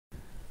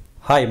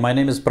Hi, my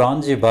name is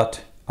Pranji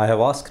Bhatt. I have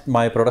asked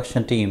my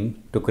production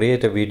team to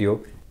create a video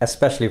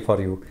especially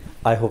for you.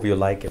 I hope you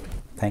like it.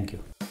 Thank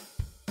you.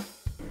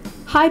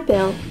 Hi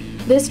Bill,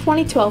 this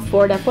 2012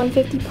 Ford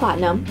F-150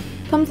 Platinum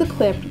comes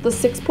equipped with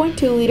a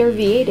 6.2-liter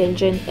V8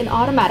 engine and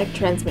automatic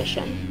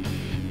transmission,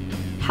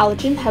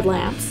 halogen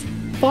headlamps,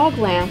 fog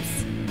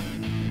lamps,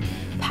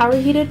 power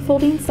heated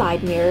folding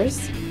side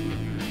mirrors,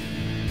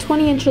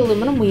 20-inch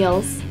aluminum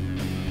wheels,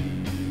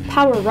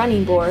 power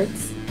running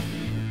boards,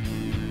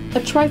 a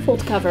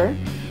trifold cover,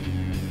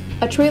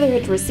 a trailer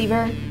hitch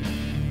receiver,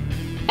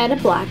 and a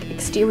black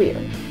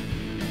exterior.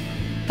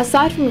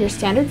 Aside from your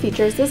standard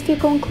features, this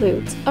vehicle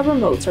includes a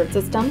remote start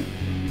system,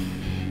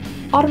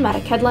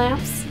 automatic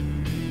headlamps,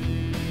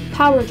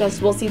 power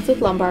adjustable seats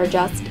with lumbar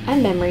adjust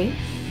and memory,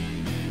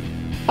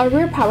 a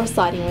rear power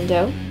sliding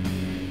window,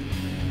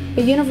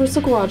 a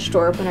universal garage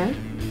door opener,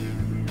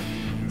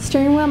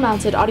 steering wheel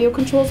mounted audio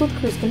controls with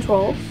cruise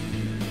control,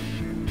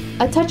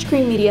 a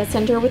touchscreen media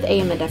center with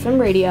AM and FM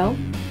radio,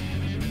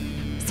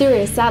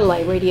 Sirius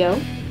satellite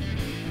radio,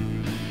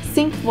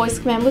 sync voice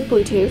command with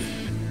Bluetooth,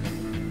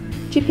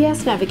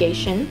 GPS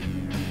navigation,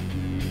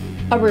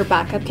 a rear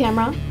backup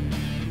camera,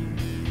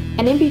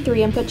 an MP3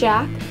 input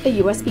jack, a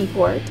USB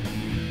port,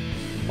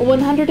 a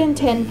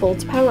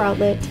 110-volt power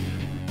outlet,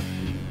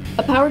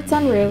 a powered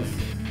sunroof,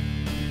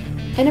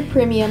 and a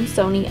premium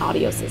Sony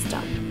audio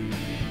system.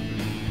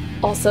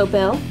 Also,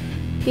 Bill,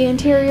 the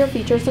interior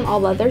features an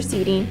all-leather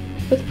seating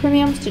with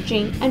premium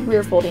stitching and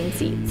rear folding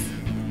seats.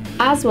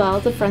 As well,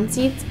 the front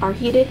seats are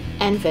heated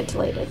and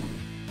ventilated.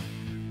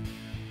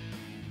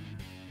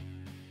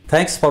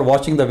 Thanks for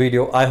watching the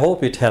video. I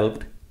hope it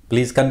helped.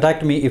 Please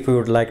contact me if you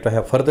would like to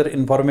have further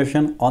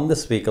information on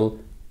this vehicle.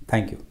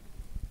 Thank you.